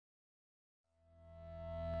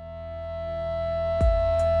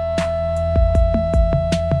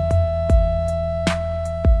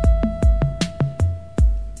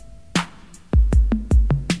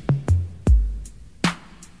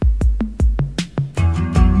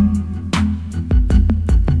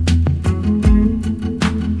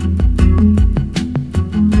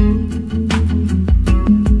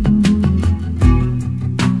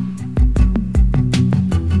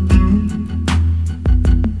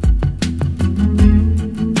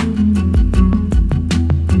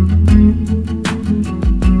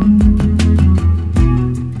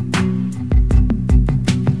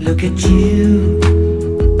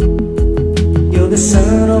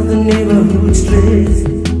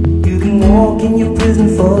walk in your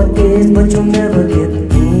prison for days, but you'll never get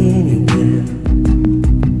anywhere.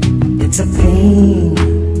 It's a pain,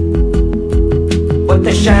 but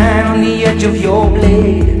the shine on the edge of your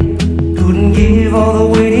blade couldn't give all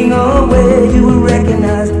the waiting away. You were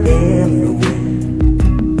recognized everywhere.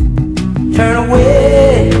 Turn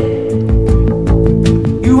away.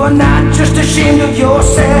 You are not just ashamed of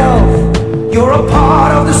yourself, you're a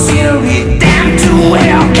part of the scenery. Damn to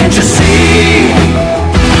hell, can't you see?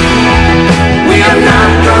 We are not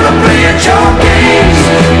gonna play at your games.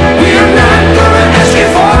 We are not gonna ask you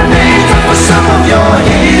for names, but for some of your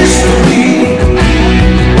history.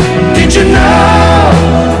 Did you know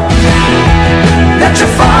that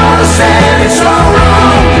your father said it's all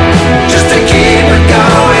wrong? Just to keep it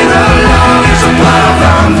going along is a part of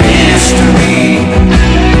our mystery.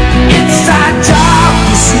 It's our job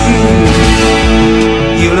to see.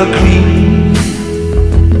 You'll agree.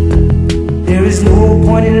 There is no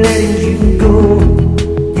point in letting you go.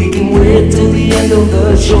 We can wait till the end of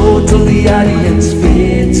the show, till the audience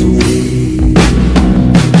fades away.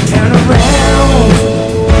 Turn around.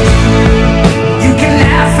 You can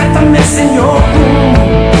laugh at the mess in your room.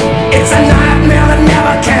 It's a nightmare that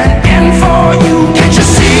never can end for you. Can't you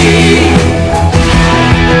see?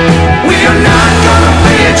 We are not gonna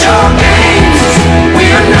play at your games. We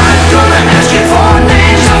are not gonna ask you for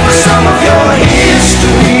names or for some of your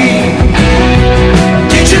history.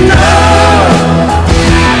 Did you know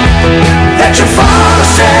that your father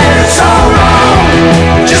said it's all wrong?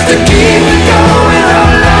 Just to keep it going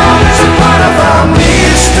along is a part of our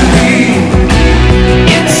mystery.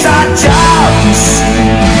 It's our job to see.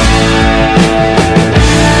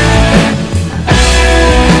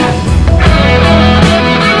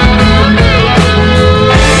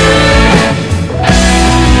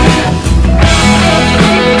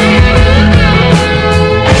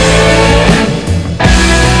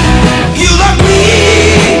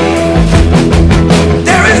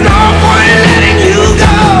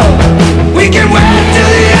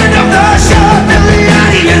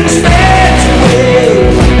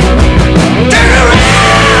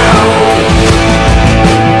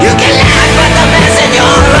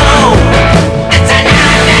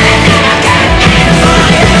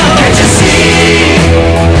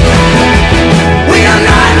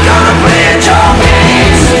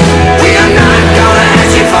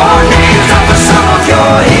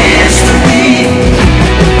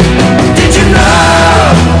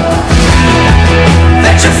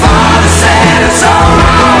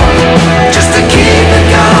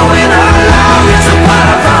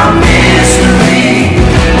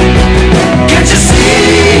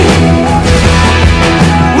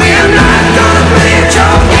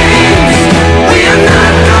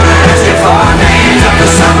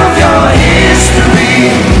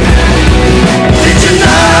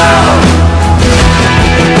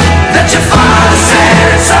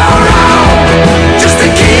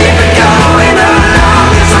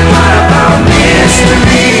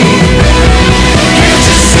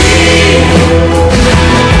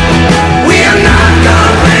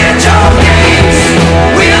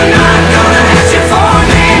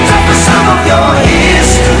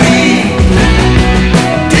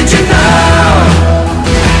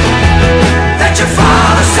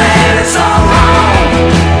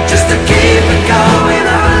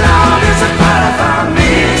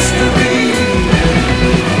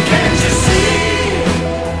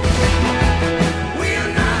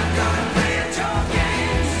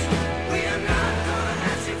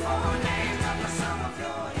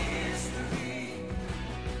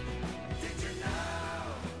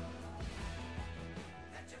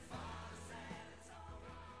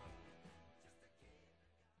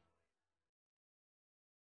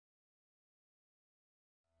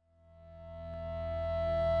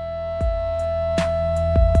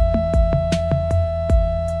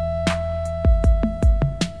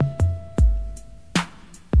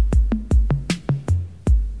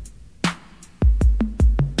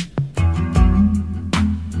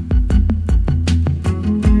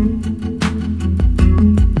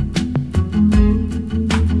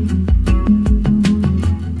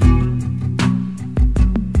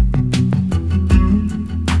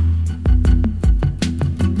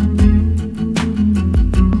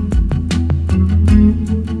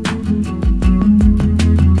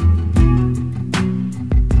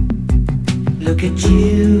 Look at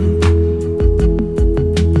you,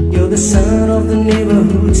 you're the son of the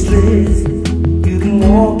neighborhood slaves. You can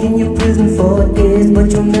walk in your prison for days,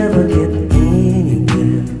 but you'll never get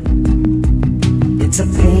anywhere. It's a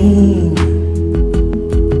pain,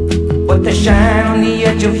 but the shine on the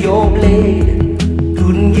edge of your blade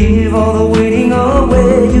couldn't give all the waiting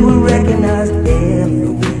away. You were recognized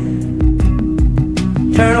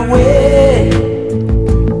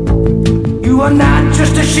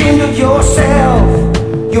yourself.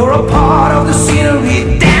 You're a part of the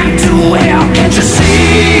scenery. Damn to hell, can't you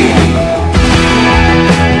see?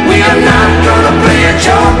 We are not gonna play at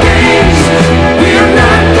your games. We are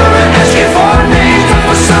not gonna ask you for names, but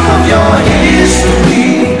for some of your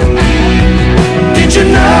history. Did you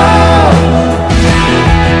know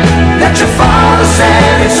that your father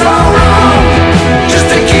said it's all wrong? Just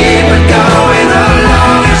to keep it going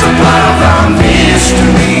along is a part of our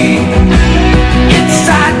mystery. It's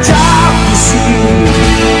our job to see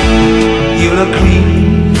you look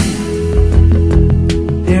clean.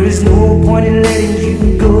 There is no point in letting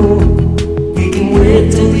you go. We can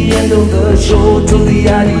wait till the end of the show, till the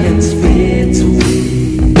audience fades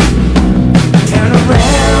away. Turn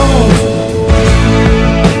around.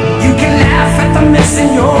 You can laugh at the mess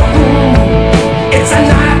in your